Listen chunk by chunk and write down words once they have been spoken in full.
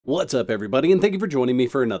What's up everybody, and thank you for joining me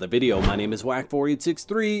for another video. My name is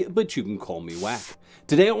Whack4863, but you can call me Whack.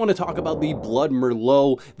 Today I want to talk about the Blood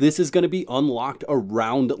Merlot. This is going to be unlocked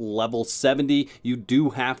around level 70. You do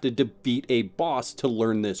have to defeat a boss to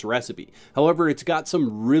learn this recipe. However, it's got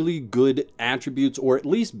some really good attributes, or at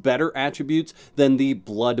least better attributes than the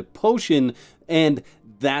Blood Potion, and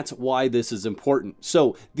that's why this is important.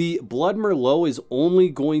 So the Blood Merlot is only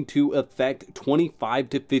going to affect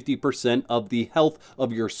 25 to 50% of the health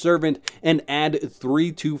of your servant and add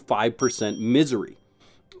 3 to 5% misery,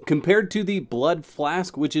 compared to the Blood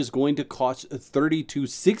Flask, which is going to cost 30 to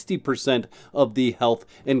 60% of the health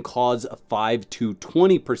and cause 5 to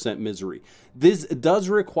 20% misery. This does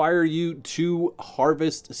require you to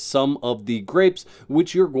harvest some of the grapes,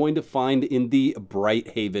 which you're going to find in the Bright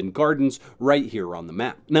Haven Gardens right here on the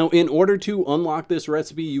map. Now, in order to unlock this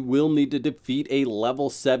recipe, you will need to defeat a level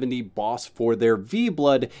 70 boss for their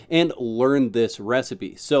V-Blood and learn this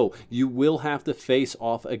recipe. So you will have to face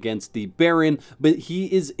off against the Baron, but he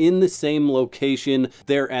is in the same location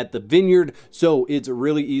there at the vineyard, so it's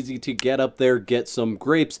really easy to get up there, get some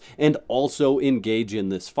grapes, and also engage in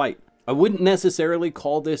this fight. I wouldn't necessarily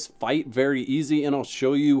call this fight very easy, and I'll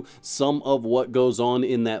show you some of what goes on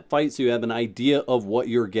in that fight so you have an idea of what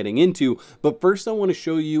you're getting into. But first I want to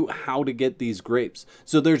show you how to get these grapes.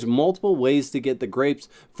 So there's multiple ways to get the grapes.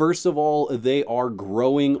 First of all, they are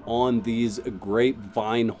growing on these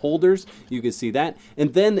grapevine holders. You can see that.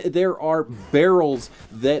 And then there are barrels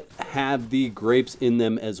that have the grapes in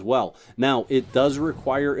them as well. Now, it does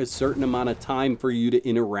require a certain amount of time for you to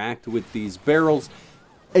interact with these barrels.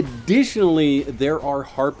 Additionally, there are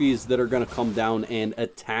harpies that are going to come down and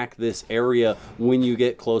attack this area when you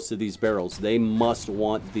get close to these barrels. They must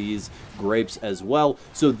want these grapes as well,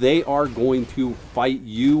 so they are going to fight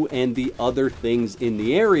you and the other things in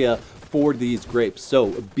the area for these grapes.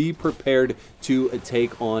 So be prepared to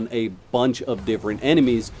take on a bunch of different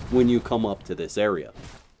enemies when you come up to this area.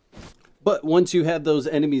 But once you have those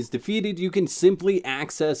enemies defeated, you can simply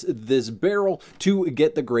access this barrel to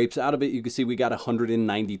get the grapes out of it. You can see we got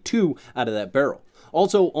 192 out of that barrel.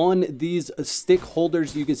 Also, on these stick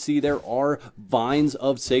holders, you can see there are vines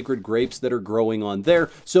of sacred grapes that are growing on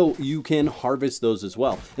there, so you can harvest those as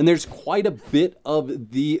well. And there's quite a bit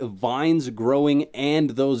of the vines growing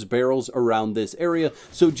and those barrels around this area,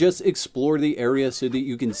 so just explore the area so that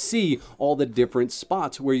you can see all the different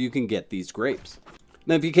spots where you can get these grapes.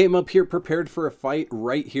 Now, if you came up here prepared for a fight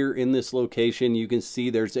right here in this location, you can see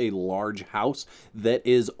there's a large house that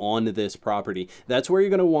is on this property. That's where you're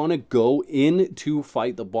going to want to go in to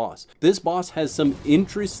fight the boss. This boss has some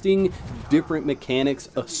interesting different mechanics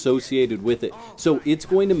associated with it. So it's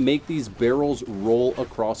going to make these barrels roll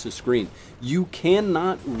across the screen. You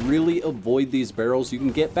cannot really avoid these barrels. You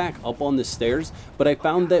can get back up on the stairs, but I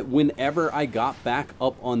found that whenever I got back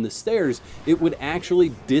up on the stairs, it would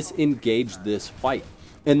actually disengage this fight.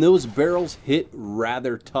 And those barrels hit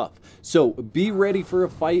rather tough. So be ready for a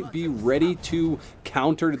fight. Be ready to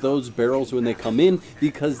counter those barrels when they come in,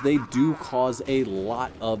 because they do cause a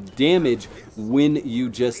lot of damage when you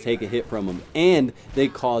just take a hit from them. And they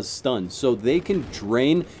cause stuns. So they can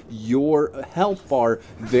drain your health bar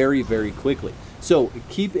very, very quickly. So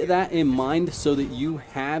keep that in mind so that you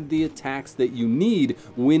have the attacks that you need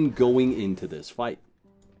when going into this fight.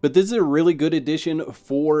 But this is a really good addition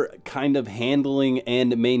for kind of handling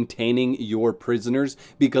and maintaining your prisoners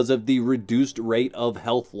because of the reduced rate of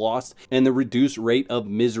health loss and the reduced rate of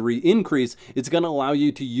misery increase. It's going to allow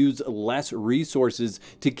you to use less resources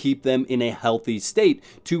to keep them in a healthy state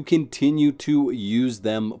to continue to use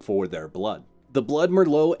them for their blood. The Blood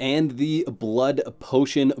Merlot and the Blood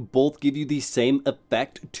Potion both give you the same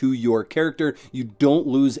effect to your character. You don't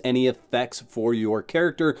lose any effects for your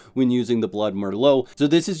character when using the Blood Merlot. So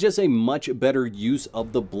this is just a much better use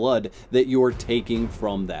of the blood that you're taking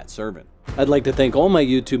from that servant. I'd like to thank all my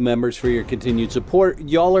YouTube members for your continued support.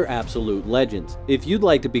 Y'all are absolute legends. If you'd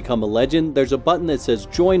like to become a legend, there's a button that says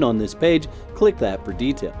join on this page. Click that for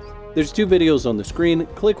details. There's 2 videos on the screen.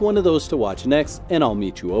 Click one of those to watch next, and I'll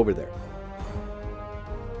meet you over there.